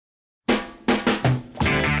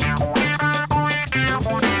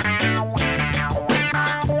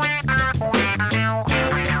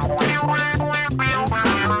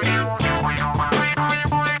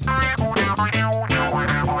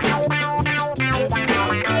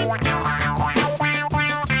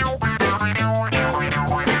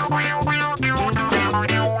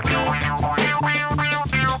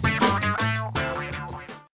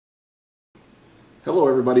Hello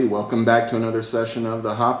everybody, welcome back to another session of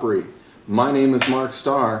the Hopry. My name is Mark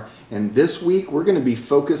Starr, and this week we're going to be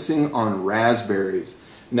focusing on raspberries.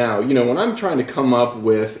 Now, when I'm trying to come up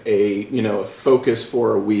with a focus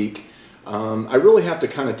for a week, I really have to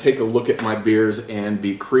kind of take a look at my beers and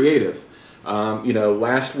be creative.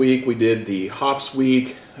 Last week we did the hops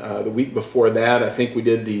week. The week before that I think we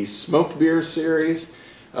did the smoked beer series,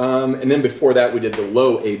 and then before that we did the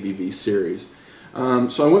low ABV series.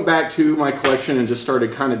 So I went back to my collection and just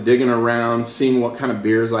started kind of digging around, seeing what kind of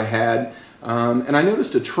beers I had, and I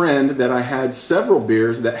noticed a trend that I had several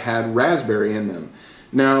beers that had raspberry in them.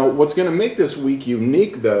 Now, what's going to make this week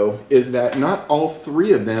unique, though, is that not all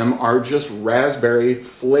three of them are just raspberry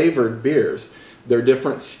flavored beers. They're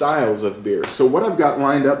different styles of beer. So what I've got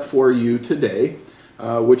lined up for you today,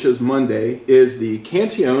 which is Monday, is the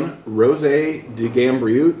Cantillon Rosé de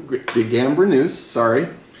Gambrinus, sorry.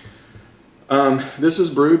 This is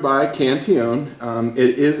brewed by Cantillon.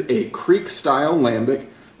 It is a creek-style lambic.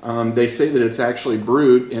 They say that it's actually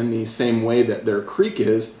brewed in the same way that their creek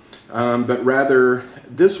is, but rather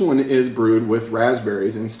this one is brewed with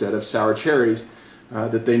raspberries instead of sour cherries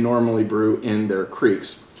that they normally brew in their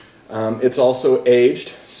creeks. It's also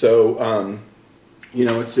aged, so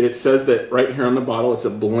it says that right here on the bottle it's a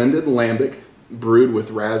blended lambic brewed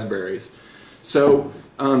with raspberries. So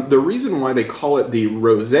the reason why they call it the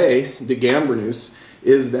Rosé de Gambrinus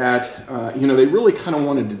is that they really kind of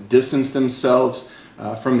wanted to distance themselves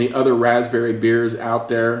from the other raspberry beers out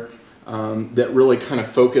there that really kind of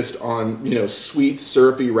focused on sweet,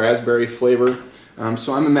 syrupy raspberry flavor.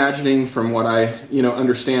 So I'm imagining, from what I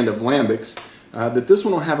understand of lambics, that this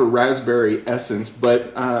one will have a raspberry essence,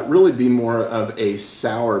 but really be more of a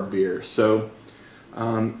sour beer. So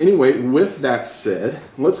anyway, with that said,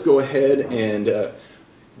 let's go ahead and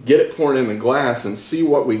get it poured in the glass and see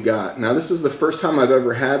what we got. Now, this is the first time I've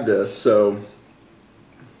ever had this, and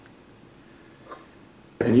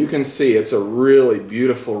you can see it's a really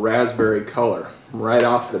beautiful raspberry color right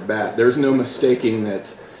off the bat. There's no mistaking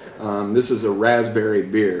that this is a raspberry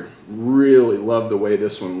beer. Really love the way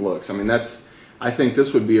this one looks. I mean, I think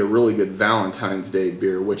this would be a really good Valentine's Day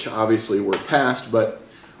beer, which obviously we're past, but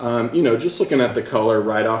just looking at the color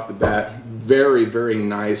right off the bat, very, very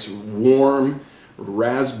nice, warm,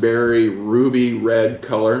 raspberry, ruby red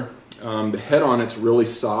color. The head on it's really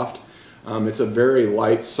soft. It's a very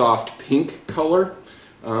light, soft pink color.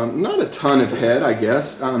 Not a ton of head, I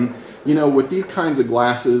guess. With these kinds of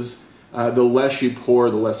glasses, the less you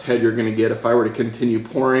pour, the less head you're going to get. If I were to continue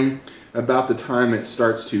pouring, about the time it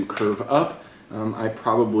starts to curve up, I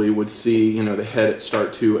probably would see, the head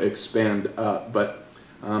start to expand up. But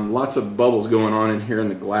lots of bubbles going on in here in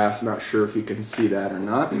the glass. Not sure if you can see that or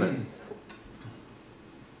not, but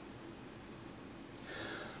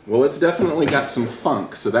well, it's definitely got some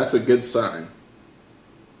funk, so that's a good sign.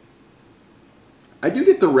 I do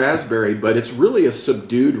get the raspberry, but it's really a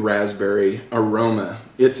subdued raspberry aroma.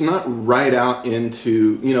 It's not right out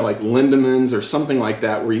into, like Lindemans or something like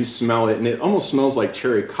that where you smell it and it almost smells like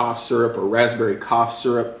cherry cough syrup or raspberry cough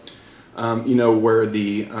syrup, where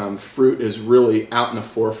the fruit is really out in the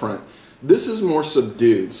forefront. This is more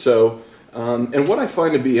subdued. So, and what I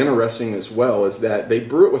find to be interesting as well is that they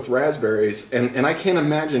brew it with raspberries, and I can't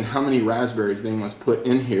imagine how many raspberries they must put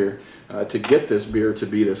in here to get this beer to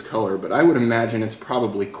be this color, but I would imagine it's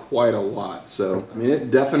probably quite a lot. So, I mean, it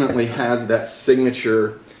definitely has that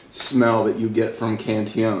signature smell that you get from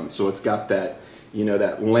Cantillon. So it's got that,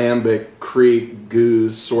 that lambic, creek,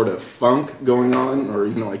 goose sort of funk going on, or,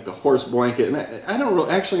 like the horse blanket. And I don't really,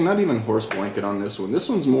 actually not even horse blanket on this one. This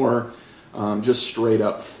one's more just straight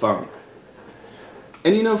up funk.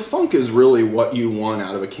 And funk is really what you want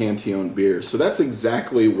out of a Cantillon beer. So that's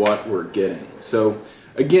exactly what we're getting. So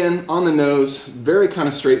again, on the nose, very kind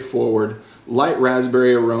of straightforward, light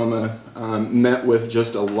raspberry aroma met with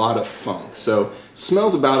just a lot of funk. So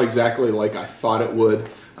smells about exactly like I thought it would.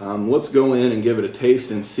 Let's go in and give it a taste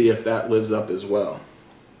and see if that lives up as well.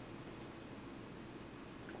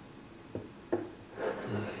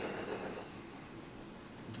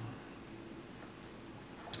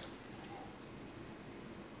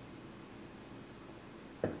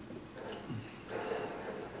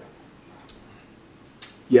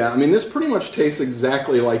 Yeah, I mean, this pretty much tastes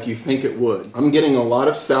exactly like you think it would. I'm getting a lot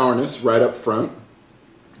of sourness right up front.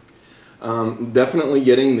 Definitely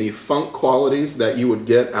getting the funk qualities that you would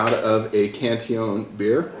get out of a Cantillon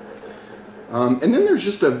beer. And then there's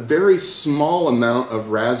just a very small amount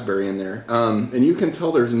of raspberry in there. And you can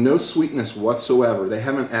tell there's no sweetness whatsoever. They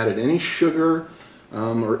haven't added any sugar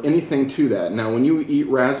or anything to that. Now, when you eat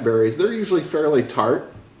raspberries, they're usually fairly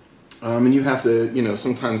tart. And you have to,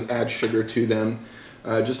 sometimes add sugar to them.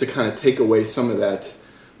 just to kind of take away some of that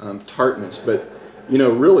tartness. But you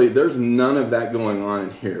know, really, there's none of that going on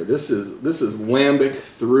in here. This is lambic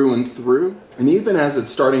through and through. And even as it's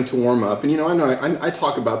starting to warm up, and you know, I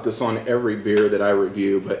talk about this on every beer that I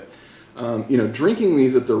review, but you know, drinking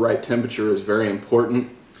these at the right temperature is very important.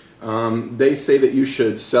 They say that you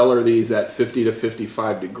should cellar these at 50 to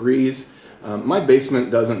 55 degrees. My basement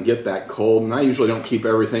doesn't get that cold, and I usually don't keep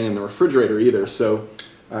everything in the refrigerator either. So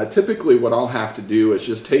typically what I'll have to do is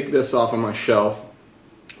just take this off of my shelf,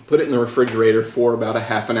 put it in the refrigerator for about a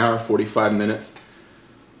half an hour, 45 minutes.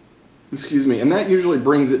 Excuse me, and that usually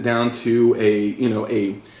brings it down to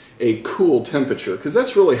a cool temperature, because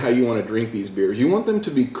that's really how you want to drink these beers. You want them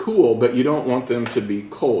to be cool, but you don't want them to be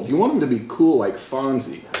cold. You want them to be cool like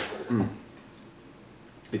Fonzie.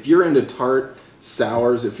 If you're into tart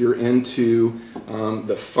sours, if you're into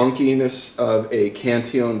the funkiness of a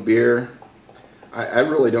Cantillon beer, I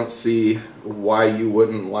really don't see why you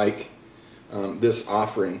wouldn't like this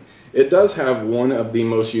offering. It does have one of the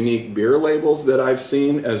most unique beer labels that I've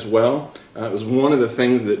seen as well. It was one of the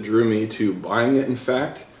things that drew me to buying it, in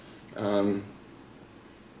fact. Anyway,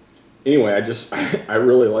 I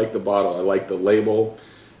really like the bottle. I like the label.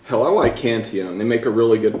 Hell, I like Cantillon. They make a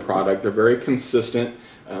really good product. They're very consistent.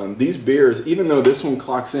 These beers, even though this one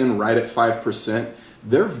clocks in right at 5%,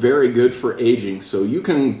 they're very good for aging. So you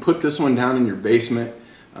can put this one down in your basement.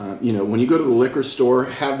 You know, when you go to the liquor store,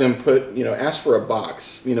 have them put, you know, ask for a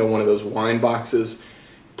box, you know, one of those wine boxes.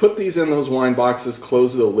 Put these in those wine boxes,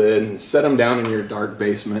 close the lid, and set them down in your dark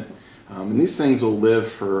basement. And these things will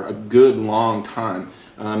live for a good long time.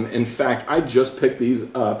 In fact, I just picked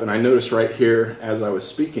these up, and I noticed right here as I was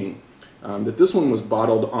speaking that this one was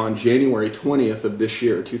bottled on January 20th of this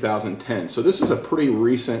year, 2010. So this is a pretty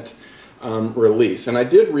recent release. And I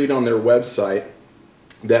did read on their website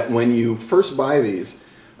that when you first buy these,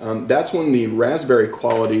 that's when the raspberry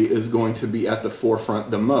quality is going to be at the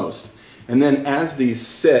forefront the most. And then as these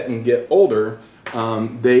sit and get older,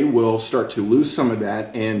 they will start to lose some of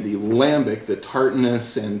that, and the lambic, the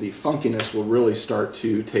tartness, and the funkiness will really start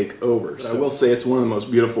to take over. So I will say it's one of the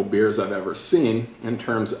most beautiful beers I've ever seen in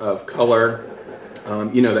terms of color.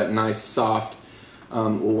 You know, that nice soft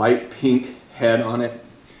light pink head on it.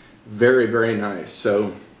 Very, very nice.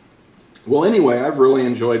 So, well, anyway, I've really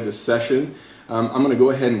enjoyed this session. I'm going to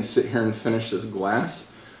go ahead and sit here and finish this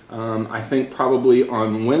glass. I think probably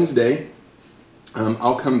on Wednesday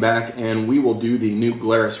I'll come back and we will do the new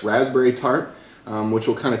Glarus Raspberry Tart, which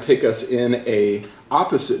will kind of take us in a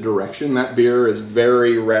opposite direction. That beer is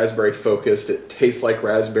very raspberry focused. It tastes like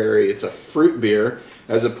raspberry. It's a fruit beer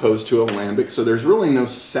as opposed to a lambic, so there's really no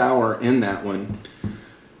sour in that one.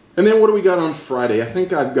 And then what do we got on Friday? I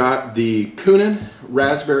think I've got the Kunin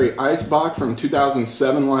Raspberry Ice Bock from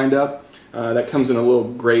 2007 lined up. That comes in a little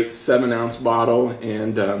great 7-ounce bottle,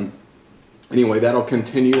 and anyway, that'll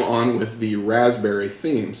continue on with the raspberry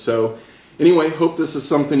theme. So anyway, hope this is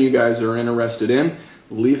something you guys are interested in.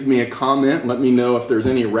 Leave me a comment. Let me know if there's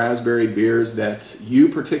any raspberry beers that you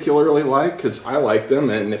particularly like, because I like them,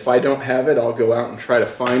 and if I don't have it, I'll go out and try to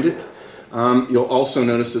find it. You'll also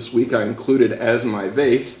notice this week I included as my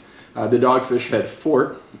vase the Dogfish Head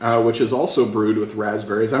Fort, which is also brewed with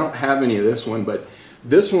raspberries. I don't have any of this one, but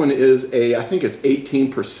this one is I think it's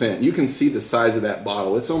 18%. You can see the size of that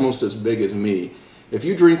bottle. It's almost as big as me. If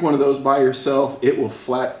you drink one of those by yourself, it will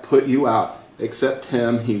flat put you out, except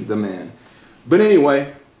him, he's the man. But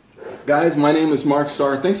anyway, guys, my name is Mark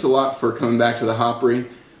Starr. Thanks a lot for coming back to the Hopry.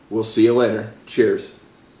 We'll see you later. Cheers.